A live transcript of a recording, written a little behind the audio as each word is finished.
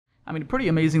I mean, pretty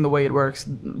amazing the way it works.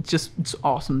 It's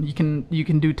awesome. You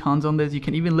can do tons on this. You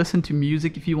can even listen to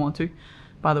music if you want to.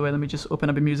 By the way, let me just open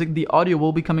up a music. The audio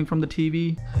will be coming from the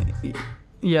TV.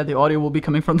 Yeah, the audio will be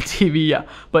coming from the TV, yeah.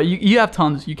 But you have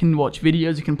tons. You can watch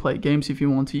videos, you can play games if you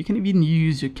want to. You can even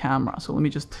use your camera. So let me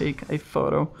just take a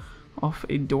photo of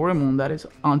a Doraemon that is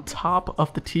on top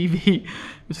of the TV,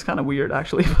 which is kind of weird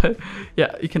actually. But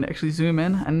yeah, you can actually zoom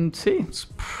in and see. It's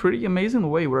pretty amazing the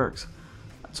way it works.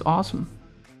 It's awesome.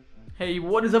 Hey,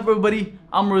 what is up everybody?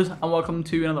 I'm Riz and welcome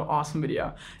to another awesome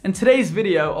video. In today's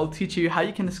video, I'll teach you how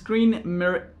you can screen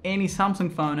mirror any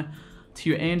Samsung phone to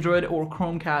your Android or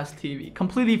Chromecast TV.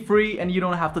 Completely free, and you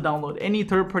don't have to download any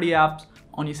third-party apps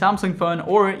on your Samsung phone,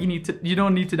 or you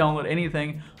don't need to download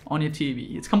anything on your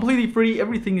TV. It's completely free,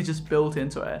 everything is just built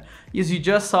into it. As you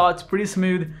just saw, it's pretty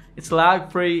smooth, it's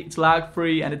lag-free,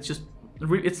 and it's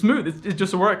smooth, it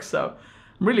just works. So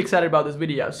I'm really excited about this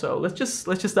video, so let's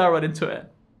just dive right into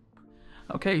it.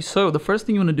 Okay, so the first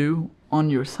thing you want to do on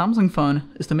your Samsung phone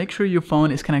is to make sure your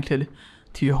phone is connected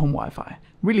to your home Wi-Fi.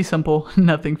 Really simple,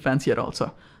 nothing fancy at all.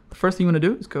 So the first thing you want to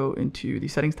do is go into the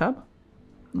settings tab.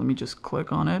 Let me just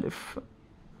click on it.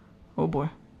 Oh boy.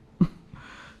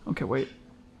 Okay, wait.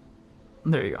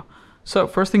 There you go. So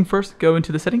first thing first, go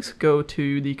into the settings, go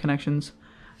to the connections,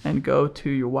 and go to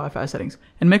your Wi-Fi settings.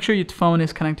 And make sure your phone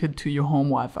is connected to your home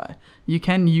Wi-Fi. You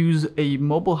can use a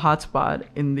mobile hotspot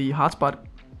in the hotspot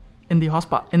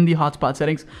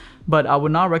settings, but I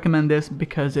would not recommend this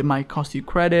because it might cost you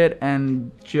credit,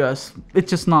 and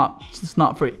it's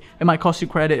not free. It might cost you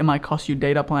credit, it might cost you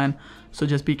data plan, so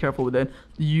just be careful with it.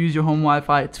 Use your home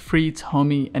Wi-Fi, it's free, it's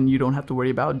homey, and you don't have to worry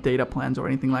about data plans or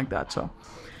anything like that. So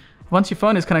once your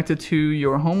phone is connected to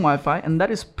your home Wi-Fi, and that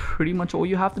is pretty much all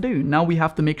you have to do. Now we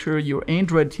have to make sure your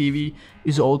Android TV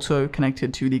is also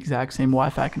connected to the exact same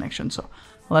Wi-Fi connection. So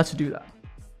let's do that.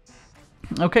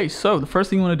 Okay, so the first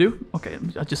thing you want to do, okay,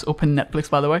 I just opened Netflix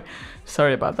by the way,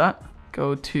 sorry about that.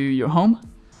 Go to your home.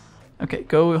 Okay,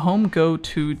 go home, go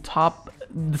to top.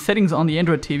 The settings on the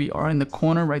Android TV are in the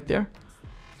corner right there.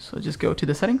 So just go to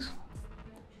the settings,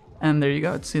 and there you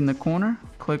go, it's in the corner.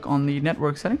 Click on the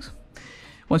network settings.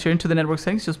 Once you're into the network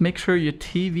settings, just make sure your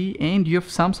TV and your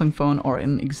Samsung phone are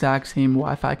in exact same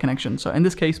Wi-Fi connection. So in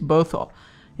this case, both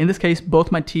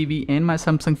my TV and my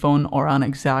Samsung phone are on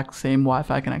exact same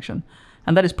Wi-Fi connection.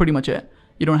 And that is pretty much it.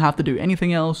 You don't have to do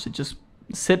anything else. Just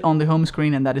sit on the home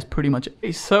screen, and that is pretty much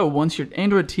it. So once your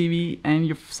Android TV and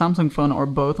your Samsung phone are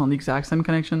both on the exact same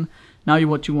connection, now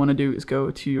what you want to do is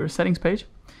go to your settings page.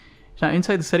 Now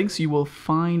inside the settings, you will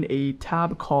find a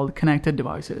tab called Connected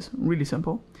Devices. Really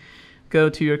simple. Go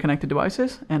to your connected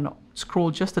devices and scroll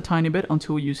just a tiny bit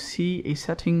until you see a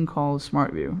setting called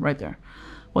Smart View right there.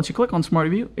 Once you click on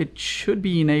Smart View, it should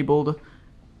be enabled.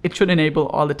 It should enable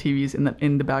all the TVs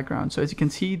in the background. So as you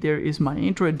can see, there is my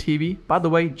Android TV. By the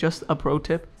way, just a pro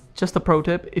tip.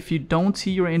 If you don't see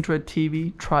your Android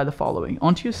TV, try the following.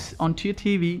 Onto your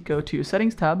TV, go to your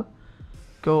settings tab,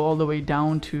 go all the way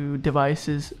down to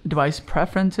device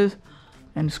preferences,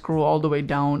 and scroll all the way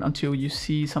down until you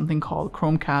see something called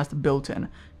Chromecast built-in.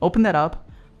 Open that up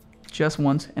just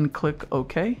once and click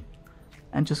OK,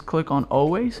 and just click on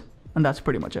Always, and that's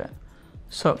pretty much it.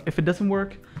 So if it doesn't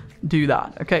work, do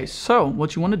that. Okay, so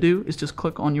what you want to do is just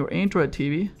click on your Android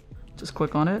TV. Just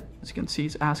click on it. As you can see,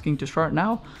 it's asking to start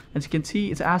now. As you can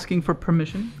see, it's asking for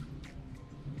permission.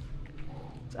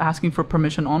 It's asking for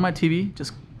permission on my TV.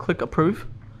 Just click approve,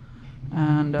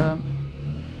 and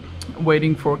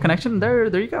waiting for connection. There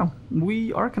you go.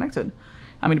 We are connected.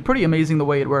 I mean, pretty amazing the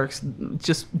way it works.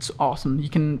 It's awesome. You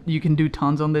can do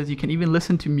tons on this. You can even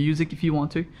listen to music if you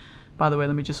want to. By the way,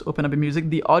 let me just open up a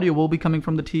music. The audio will be coming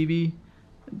from the TV.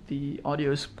 The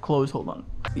audio is closed, hold on.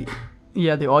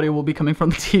 Yeah, the audio will be coming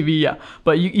from the TV, yeah.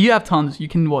 But you have tons. You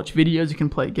can watch videos, you can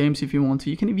play games if you want to.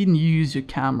 You can even use your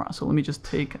camera. So let me just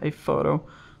take a photo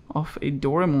of a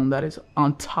Doraemon that is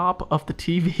on top of the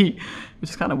TV, which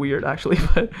is kind of weird actually.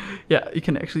 But yeah, you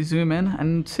can actually zoom in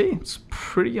and see. It's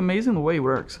pretty amazing the way it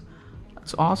works.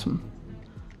 It's awesome.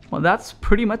 Well, that's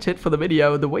pretty much it for the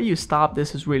video. The way you stop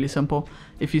this is really simple.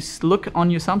 If you look on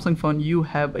your Samsung phone, you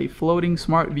have a floating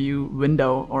Smart View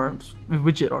window or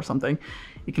widget or something.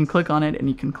 You can click on it and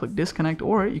you can click disconnect,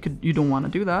 or you don't want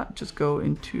to do that. Just go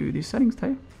into the settings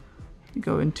tab. You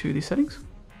go into the settings.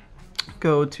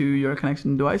 Go to your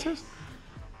connection devices.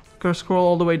 Go scroll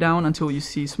all the way down until you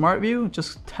see Smart View.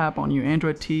 Just tap on your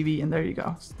Android TV, and there you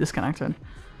go. It's disconnected.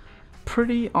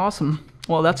 Pretty awesome.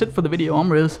 Well, that's it for the video.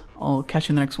 I'm Riz. I'll catch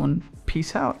you in the next one.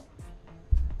 Peace out.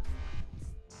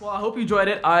 Well, I hope you enjoyed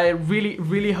it. I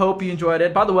really hope you enjoyed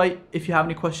it. By the way, if you have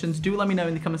any questions, do let me know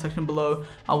in the comment section below.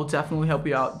 I will definitely help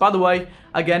you out. By the way,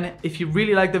 again, if you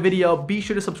really like the video, be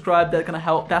sure to subscribe.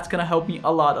 That's gonna help me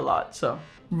a lot. So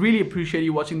really appreciate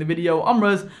you watching the video. I'm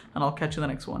Riz, and I'll catch you in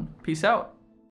the next one. Peace out.